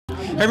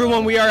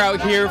Everyone, we are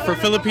out here for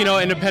Filipino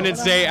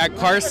Independence Day at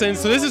Carson.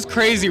 So this is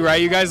crazy,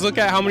 right? You guys look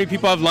at how many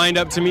people have lined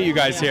up to meet you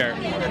guys here.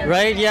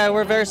 Right, yeah,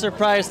 we're very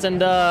surprised and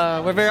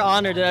we're very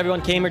honored that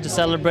everyone came here to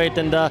celebrate,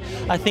 and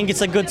I think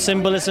it's a good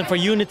symbolism for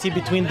unity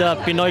between the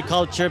Pinoy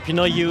culture,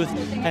 Pinoy youth,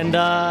 and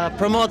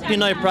promote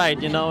Pinoy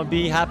pride, you know,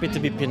 be happy to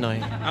be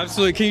Pinoy.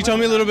 Absolutely. Can you tell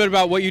me a little bit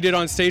about what you did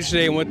on stage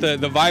today and what the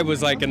vibe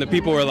was like and the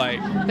people were like?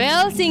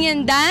 Well, sing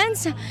and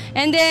dance,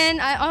 and then,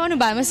 ano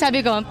ba,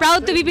 masabi ko,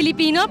 proud to be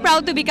Filipino,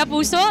 proud to be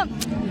Kapuso.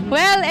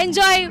 Well,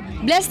 enjoy.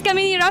 Blessed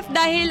kami ni Raf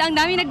dahil ang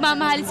dami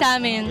nagmamahal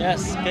sa amin.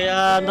 Yes,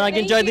 kaya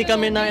nag-enjoy din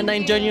kami,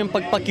 na-enjoy yung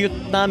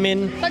pagpa-cute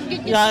namin.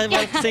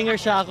 Yeah, singer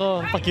siya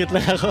ako, pa-cute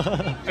lang ako.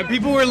 And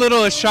people were a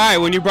little shy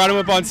when you brought them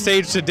up on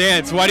stage to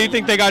dance. Why do you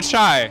think they got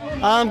shy?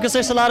 Because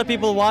there's a lot of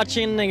people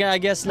watching. I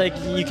guess like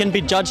you can be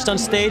judged on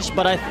stage,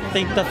 but I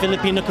think the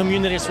Filipino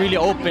community is really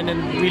open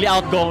and really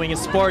outgoing and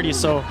sporty,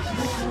 so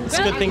it's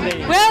a good thing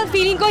they... Well,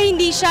 feeling ko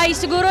hindi shy.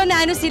 Siguro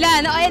na ano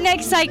sila,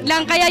 na-excite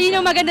lang. Kaya yun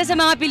yung maganda sa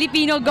mga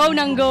Pilipino, go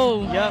nang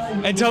go.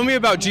 Yep. And tell me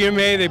about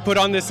GMA. They put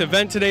on this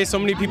event today. So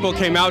many people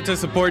came out to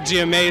support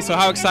GMA. So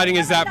how exciting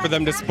is that for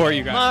them to support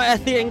you guys? I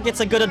think it's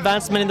a good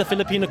advancement in the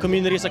Filipino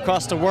communities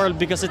across the world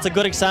because it's a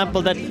good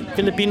example that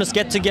Filipinos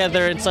get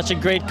together in such a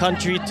great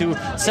country to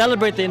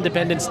celebrate the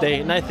Independence Day.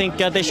 And I think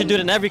they should do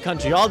it in every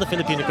country, all the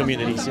Filipino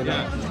communities. You know?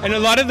 Yeah. And a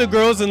lot of the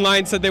girls in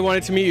line said they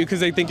wanted to meet you because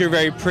they think you're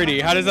very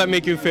pretty. How does that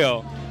make you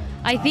feel?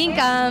 I think,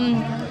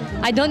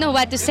 I don't know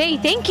what to say.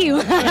 Thank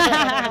you.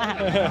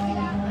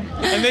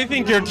 And they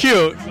think you're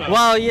cute.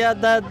 Wow, yeah,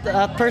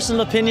 that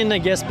personal opinion, I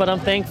guess, but I'm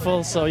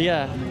thankful, so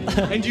yeah.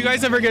 And do you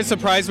guys ever get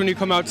surprised when you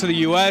come out to the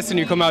U.S. and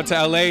you come out to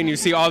L.A. and you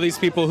see all these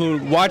people who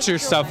watch your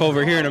stuff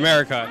over here in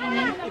America?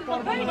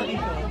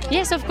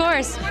 Yes, of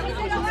course.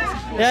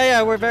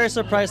 Yeah, we're very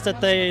surprised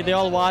that they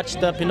all watch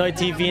the Pinoy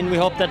TV, and we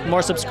hope that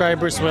more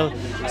subscribers will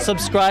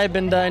subscribe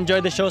and enjoy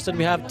the shows that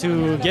we have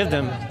to give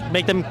them,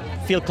 make them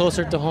feel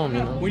closer to home,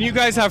 you know. When you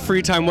guys have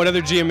free time, what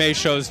other GMA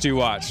shows do you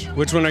watch?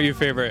 Which one are your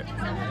favorite?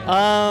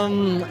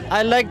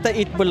 I like the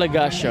Eat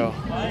Bulaga show.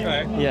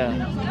 Okay.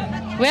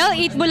 Yeah. Well,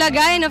 Eat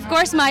Bulaga, and of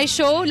course my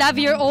show, Love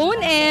Your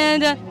Own,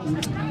 and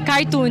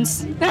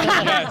cartoons.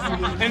 Yes.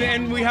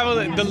 And we have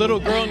the little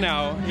girl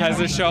now has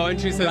a show and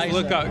she says, Riza.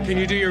 look up. Can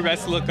you do your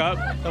best look up?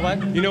 The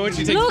what? You know what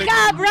she takes Look pictures?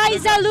 up,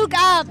 Riza, look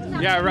up.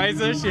 Yeah,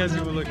 Riza, she has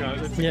people look up.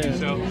 That's a Yeah. cute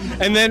show.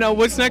 And then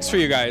what's next for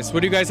you guys? What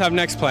do you guys have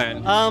next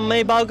planned?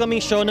 May bago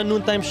kaming show na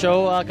noontime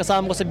show,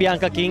 kasama ko si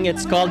Bianca King.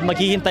 It's called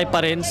Maghihintay Pa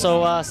Rin.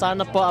 So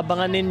sana po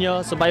abangan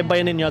ninyo,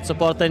 subaybayan ninyo at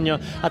supportan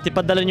nyo at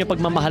ipadala nyo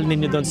pagmamahal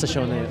ninyo doon sa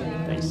show na yun.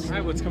 Thanks. All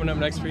right, what's coming up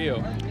next for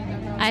you?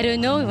 I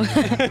don't know.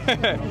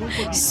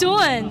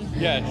 Soon.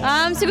 Yes.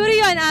 Siguro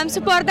yun,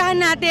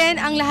 supportahan natin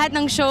ang lahat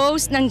ng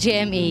shows ng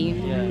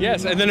GMA.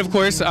 Yes, and then of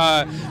course,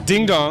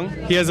 Ding Dong,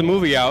 he has a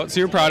movie out, so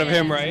you're proud of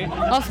him, right?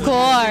 Of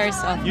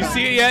course. You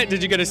see it yet?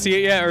 Did you get to see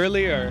it yet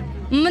early or?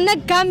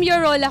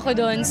 Nag-cameo role ako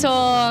doon, so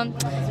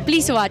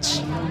please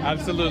watch.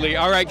 Absolutely.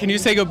 All right, can you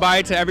say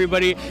goodbye to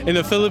everybody in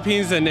the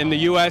Philippines and in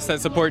the US that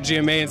support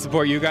GMA and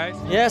support you guys?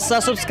 Yes,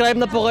 subscribe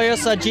na po kayo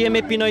sa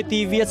GMA Pinoy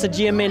TV at sa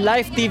GMA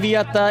Live TV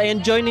at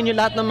enjoy ninyo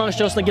lahat ng mga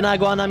shows na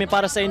ginagawa namin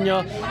para sa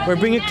inyo. We're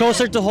bringing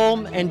closer to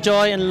home,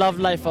 enjoy and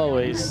love life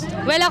always.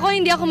 Well,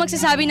 hindi ako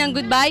magsasabi ng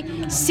goodbye.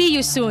 See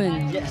you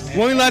soon.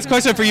 One last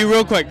question for you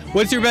real quick.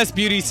 What's your best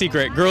beauty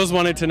secret? Girls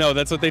wanted to know.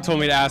 That's what they told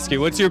me to ask you.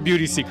 What's your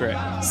beauty secret?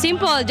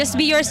 Simple. Just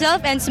be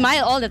yourself and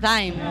smile all the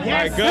time. All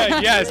right,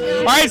 good. Yes.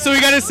 All right, so we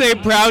got to say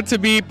proud to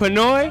be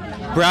Pinoy,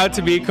 proud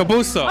to be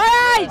Kapuso. All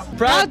right.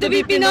 Proud to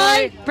be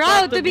Pinoy,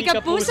 proud to be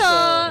Kapuso.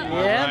 All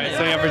right,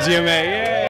 so yeah, for GMA. Yay.